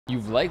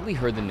You've likely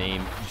heard the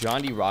name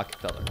John D.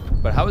 Rockefeller,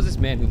 but how has this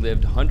man who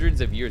lived hundreds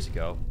of years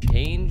ago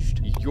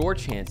changed your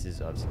chances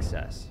of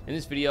success? In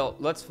this video,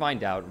 let's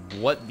find out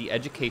what the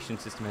education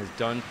system has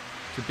done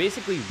to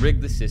basically rig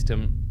the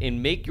system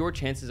and make your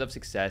chances of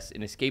success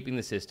in escaping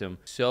the system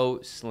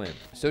so slim.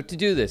 So to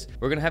do this,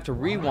 we're gonna have to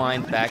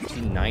rewind back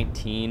to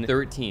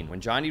 1913 when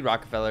John D.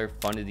 Rockefeller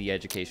funded the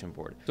Education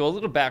Board. So a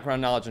little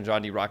background knowledge on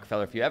John D.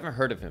 Rockefeller, if you haven't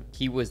heard of him.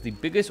 He was the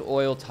biggest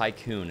oil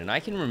tycoon, and I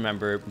can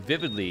remember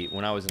vividly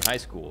when I was in high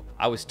school,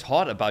 I was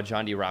taught about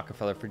John D.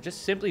 Rockefeller for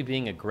just simply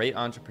being a great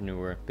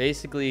entrepreneur,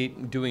 basically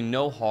doing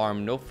no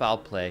harm, no foul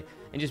play,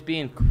 and just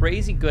being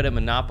crazy good at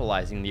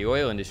monopolizing the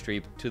oil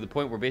industry to the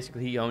point where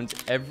basically he owns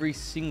every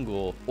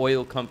single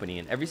oil company,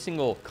 and every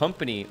single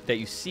company that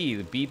you see,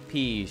 the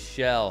BP,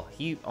 Shell,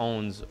 he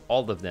owns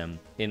all of them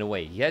in a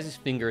way. He has his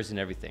fingers in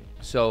everything.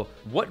 So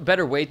what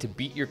better way to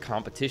beat your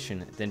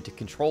competition than to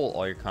control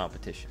all your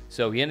competition?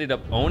 So he ended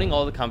up owning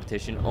all the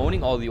competition,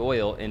 owning all the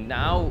oil, and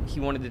now he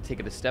wanted to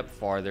take it a step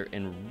farther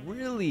and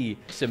really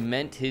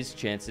cement his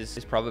chances,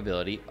 his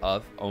probability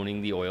of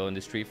owning the oil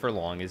industry for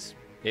long as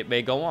it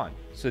may go on.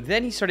 So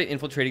then he started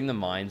infiltrating the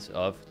minds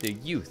of the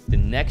youth, the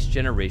next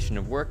generation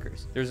of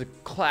workers. There's a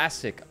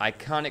classic,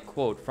 iconic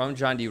quote from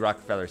John D.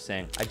 Rockefeller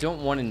saying, "I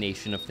don't want a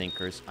nation of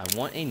thinkers, I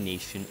want a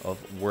nation of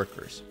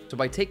workers." So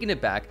by taking it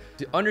back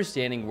to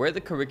understanding where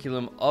the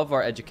curriculum of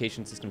our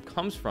education system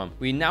comes from,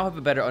 we now have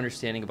a better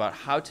understanding about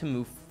how to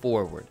move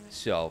forward.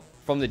 So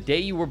from the day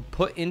you were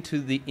put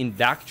into the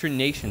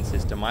indoctrination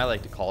system, I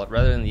like to call it,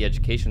 rather than the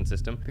education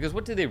system, because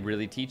what do they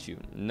really teach you?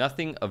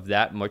 Nothing of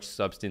that much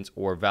substance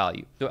or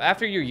value. So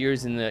after your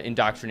years in the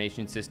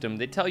indoctrination system,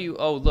 they tell you,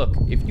 oh, look,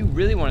 if you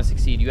really want to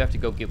succeed, you have to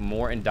go get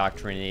more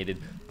indoctrinated,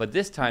 but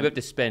this time you have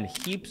to spend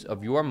heaps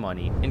of your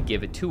money and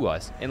give it to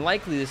us. And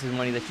likely this is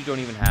money that you don't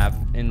even have,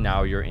 and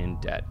now you're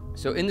in debt.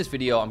 So in this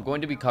video, I'm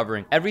going to be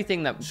covering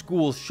everything that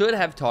schools should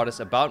have taught us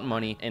about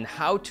money and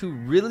how to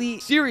really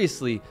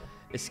seriously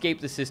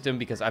escape the system,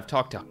 because I've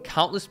talked to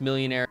countless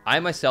millionaires. I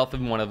myself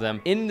am one of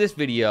them. In this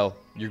video,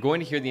 you're going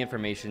to hear the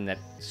information that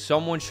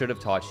someone should have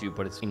taught you,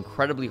 but it's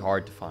incredibly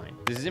hard to find.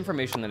 This is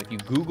information that if you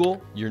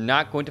Google, you're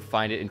not going to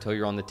find it until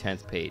you're on the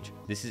 10th page.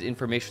 This is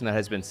information that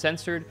has been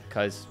censored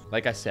because,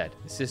 like I said,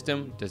 the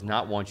system does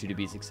not want you to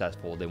be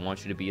successful. They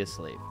want you to be a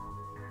slave.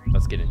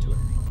 Let's get into it.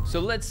 So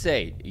let's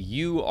say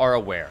you are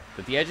aware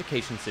that the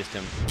education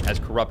system has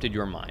corrupted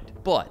your mind,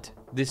 but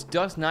this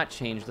does not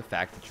change the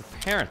fact that your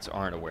parents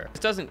aren't aware. This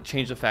doesn't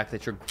change the fact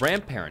that your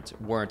grandparents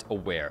weren't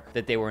aware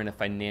that they were in a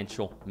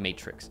financial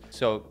matrix.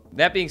 So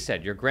that being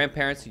said, your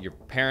grandparents, your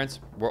parents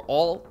were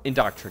all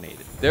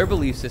indoctrinated. Their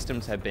belief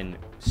systems have been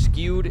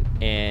skewed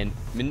and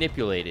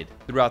manipulated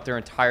throughout their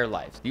entire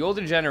lives. The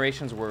older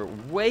generations were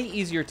way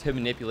easier to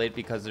manipulate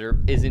because there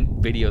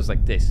isn't videos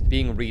like this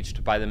being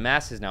reached by the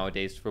masses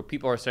nowadays, where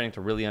people are starting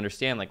to really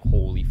understand, like,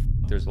 holy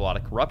there's a lot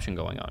of corruption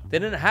going on. They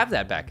didn't have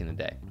that back in the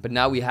day, but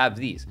now we have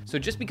these. So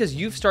just because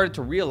you've started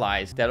to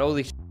realize that,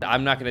 holy shit,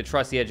 I'm not going to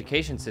trust the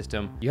education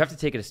system, you have to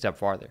take it a step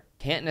farther.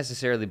 Can't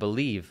necessarily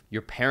believe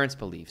your parents'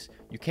 beliefs.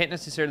 You can't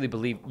necessarily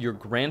believe your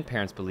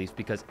grandparents' beliefs,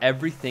 because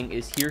everything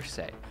is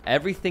hearsay.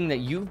 Everything that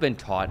you've been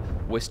taught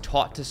was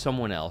taught to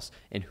someone else,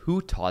 and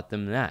who taught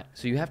them that?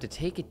 So you have to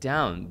take it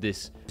down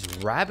this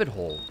rabbit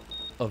hole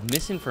of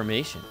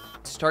misinformation.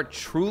 Start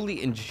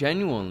truly and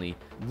genuinely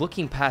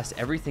looking past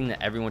everything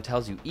that everyone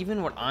tells you,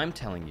 even what I'm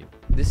telling you.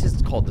 This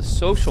is called the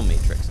social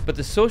matrix, but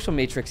the social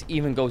matrix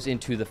even goes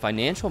into the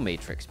financial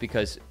matrix,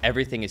 because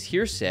everything is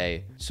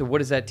hearsay. So what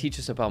does that teach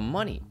us about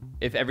money?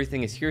 If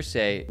everything is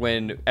hearsay,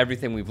 when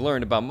everything we've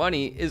learned about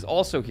money is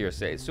also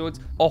hearsay. So it's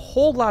a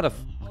whole lot of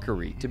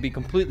fuckery, to be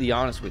completely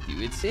honest with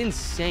you. It's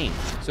insane.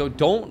 So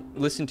don't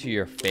listen to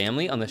your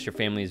family unless your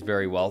family is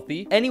very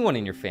wealthy. Anyone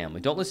in your family.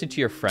 Don't listen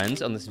to your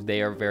friends unless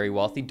they are very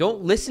wealthy.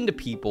 Don't listen to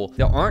people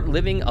that aren't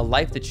living a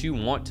life that you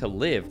want to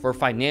live for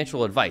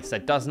financial advice.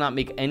 That does not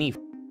make any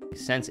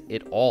sense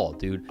at all,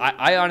 dude.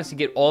 I honestly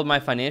get all of my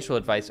financial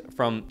advice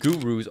from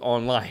gurus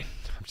online.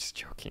 I'm just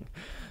joking.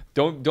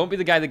 Don't be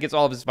the guy that gets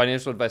all of his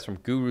financial advice from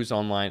gurus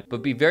online,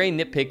 but be very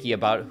nitpicky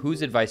about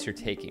whose advice you're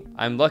taking.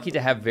 I'm lucky to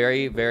have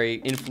very,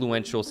 very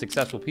influential,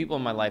 successful people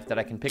in my life that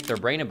I can pick their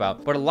brain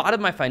about, but a lot of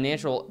my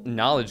financial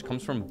knowledge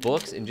comes from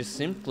books and just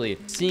simply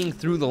seeing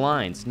through the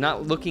lines,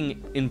 not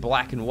looking in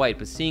black and white,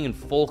 but seeing in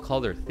full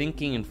color,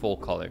 thinking in full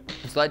color.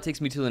 So that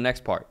takes me to the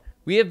next part.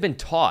 We have been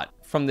taught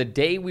from the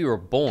day we were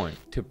born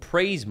to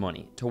praise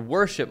money, to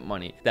worship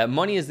money, that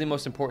money is the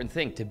most important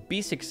thing. To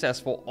be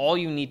successful, all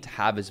you need to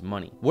have is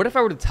money. What if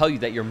I were to tell you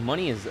that your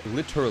money is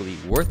literally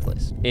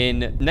worthless? In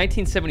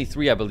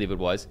 1973, I believe it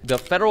was, the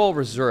Federal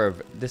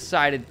Reserve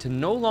decided to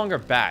no longer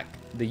back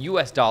the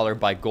US dollar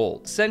by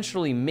gold,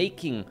 essentially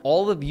making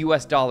all of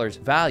US dollars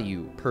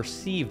value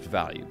perceived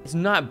value. It's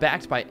not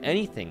backed by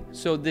anything.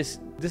 So this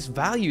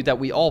value that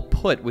we all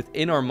put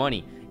within our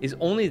money is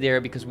only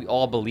there because we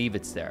all believe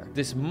it's there.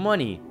 This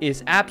money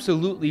is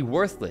absolutely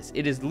worthless.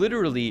 It is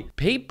literally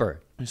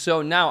paper.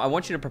 So now I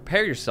want you to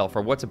prepare yourself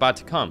for what's about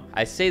to come.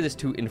 I say this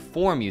to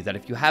inform you that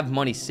if you have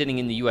money sitting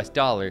in the US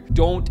dollar,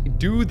 don't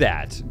do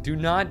that. Do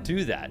not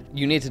do that.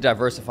 You need to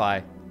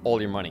diversify all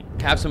your money.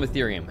 Have some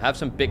Ethereum, have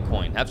some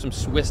Bitcoin, have some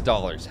Swiss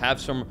dollars, have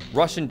some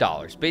Russian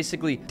dollars.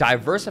 Basically,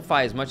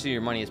 diversify as much of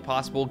your money as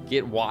possible.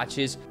 Get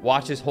watches.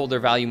 Watches hold their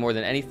value more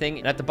than anything.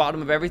 And at the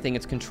bottom of everything,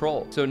 it's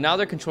control. So now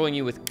they're controlling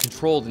you with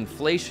controlled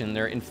inflation.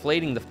 They're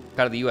inflating the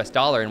out of the US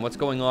dollar, and what's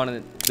going on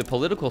in the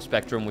political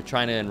spectrum with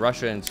China and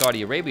Russia and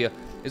Saudi Arabia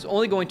is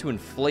only going to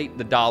inflate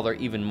the dollar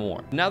even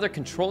more. Now they're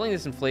controlling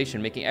this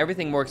inflation, making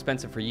everything more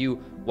expensive for you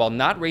while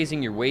not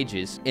raising your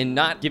wages and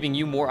not giving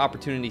you more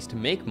opportunities to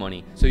make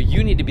money. So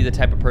you need to be the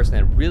type of person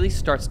that really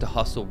starts to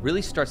hustle,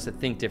 really starts to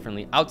think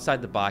differently,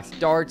 outside the box,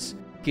 starts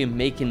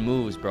making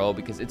moves, bro,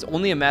 because it's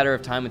only a matter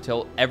of time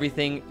until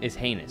everything is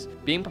heinous.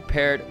 Being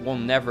prepared will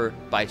never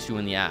bite you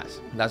in the ass.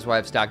 That's why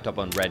I've stacked up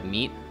on red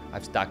meat.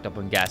 I've stocked up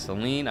on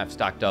gasoline. I've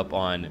stocked up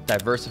on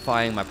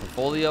diversifying my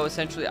portfolio,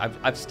 essentially.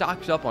 I've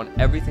stocked up on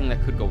everything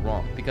that could go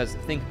wrong, because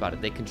think about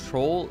it. They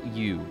control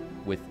you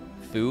with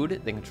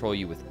food, they control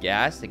you with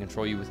gas, they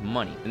control you with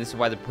money. And this is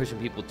why they're pushing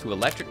people to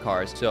electric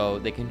cars, so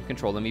they can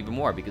control them even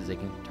more, because they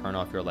can turn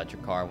off your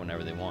electric car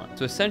whenever they want.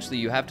 So essentially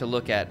you have to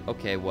look at,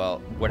 okay, well,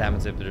 what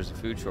happens if there's a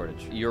food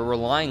shortage? You're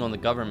relying on the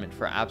government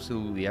for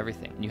absolutely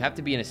everything. And you have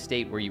to be in a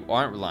state where you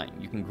aren't relying.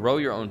 You can grow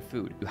your own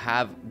food. You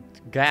have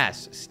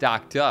gas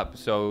stocked up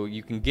so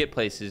you can get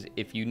places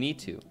if you need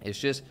to. It's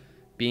just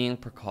being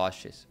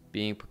precautious,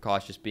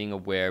 being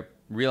aware,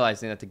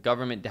 realizing that the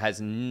government has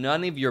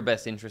none of your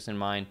best interests in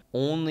mind,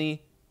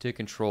 only to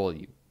control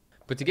you.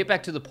 But to get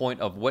back to the point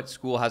of what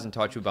school hasn't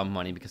taught you about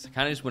money, because I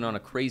kind of just went on a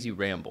crazy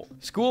ramble.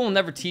 School will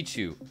never teach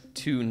you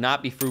to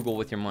not be frugal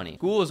with your money.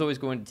 School is always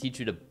going to teach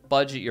you to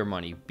budget your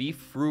money, be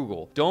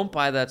frugal. Don't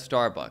buy that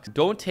Starbucks.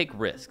 Don't take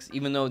risks,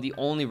 even though the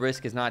only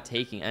risk is not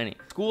taking any.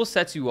 School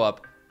sets you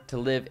up to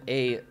live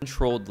a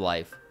controlled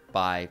life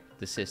by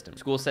the system.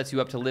 School sets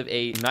you up to live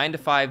a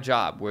 9-to-5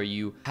 job where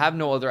you have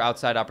no other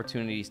outside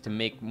opportunities to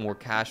make more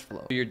cash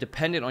flow. So you're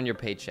dependent on your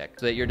paycheck,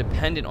 so that you're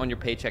dependent on your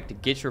paycheck to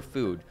get your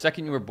food. The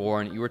second you were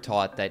born, you were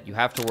taught that you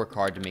have to work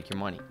hard to make your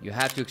money. You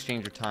have to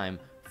exchange your time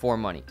for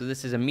money. So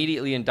this is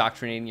immediately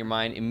indoctrinating your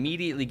mind,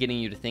 immediately getting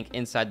you to think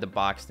inside the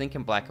box, think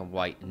in black and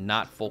white,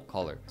 not full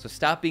color. So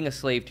stop being a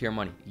slave to your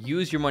money.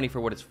 Use your money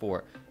for what it's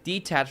for.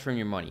 Detach from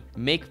your money.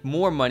 Make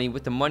more money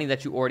with the money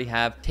that you already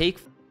have. Take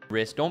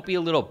risks. Don't be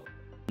a little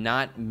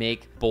not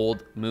make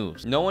bold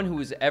moves. No one who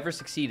has ever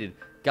succeeded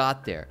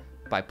got there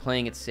by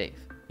playing it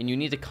safe. And you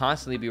need to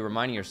constantly be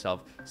reminding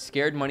yourself,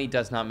 scared money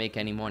does not make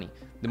any money.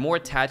 The more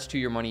attached to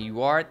your money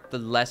you are, the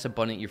less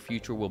abundant your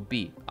future will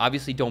be.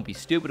 Obviously, don't be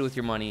stupid with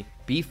your money.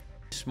 Be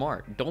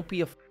smart. Don't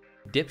be a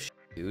dipshit,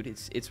 dude.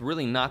 It's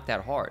really not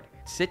that hard.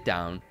 Sit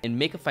down and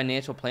make a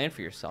financial plan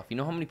for yourself. You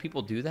know how many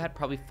people do that?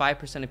 Probably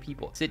 5% of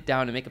people. Sit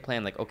down and make a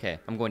plan like, okay,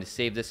 I'm going to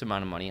save this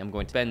amount of money. I'm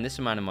going to spend this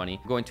amount of money.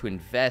 I'm going to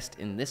invest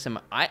in this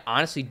amount. I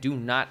honestly do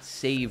not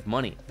save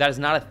money. That is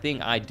not a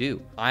thing I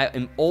do. I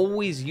am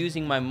always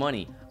using my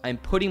money. I'm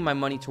putting my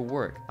money to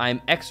work.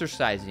 I'm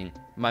exercising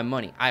my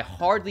money. I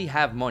hardly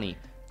have money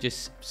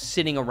just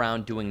sitting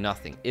around doing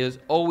nothing. It is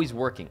always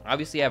working.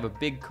 Obviously, I have a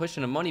big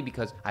cushion of money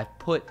because I've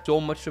put so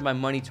much of my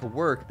money to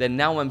work that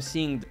now I'm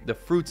seeing the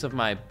fruits of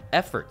my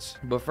efforts.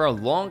 But for a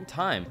long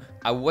time,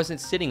 I wasn't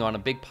sitting on a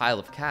big pile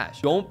of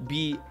cash. Don't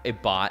be a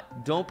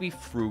bot. Don't be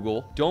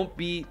frugal. Don't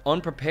be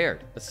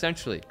unprepared,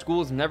 essentially.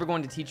 School is never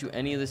going to teach you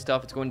any of this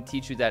stuff. It's going to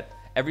teach you that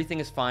everything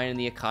is fine in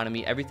the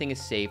economy. Everything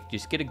is safe.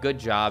 Just get a good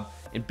job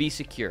and be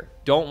secure.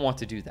 Don't want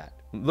to do that.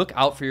 Look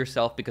out for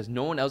yourself, because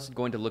no one else is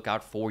going to look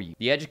out for you.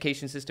 The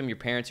education system, your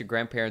parents, your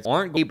grandparents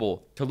aren't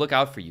able to look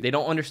out for you. They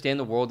don't understand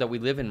the world that we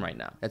live in right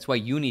now. That's why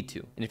you need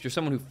to. And if you're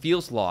someone who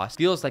feels lost,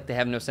 feels like they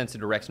have no sense of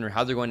direction or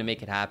how they're going to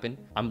make it happen,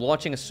 I'm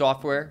launching a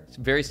software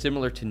very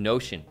similar to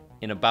Notion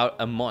in about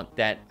a month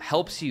that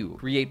helps you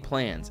create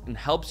plans and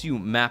helps you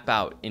map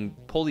out and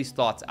pull these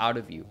thoughts out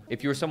of you.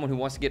 If you're someone who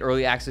wants to get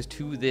early access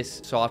to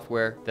this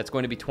software, that's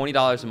going to be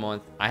 $20 a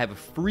month. I have a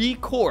free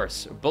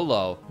course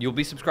below. You'll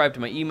be subscribed to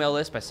my email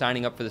list by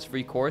signing up for this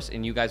free course,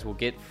 and you guys will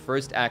get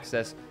first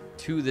access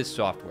to this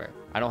software.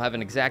 I don't have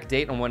an exact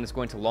date on when it's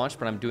going to launch,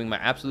 but I'm doing my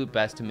absolute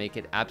best to make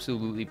it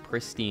absolutely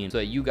pristine so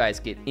that you guys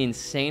get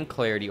insane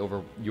clarity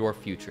over your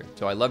future.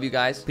 So I love you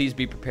guys. Please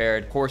be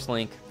prepared. Course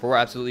link for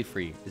absolutely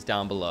free is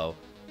down below.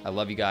 I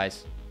love you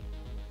guys.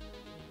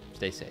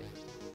 Stay safe.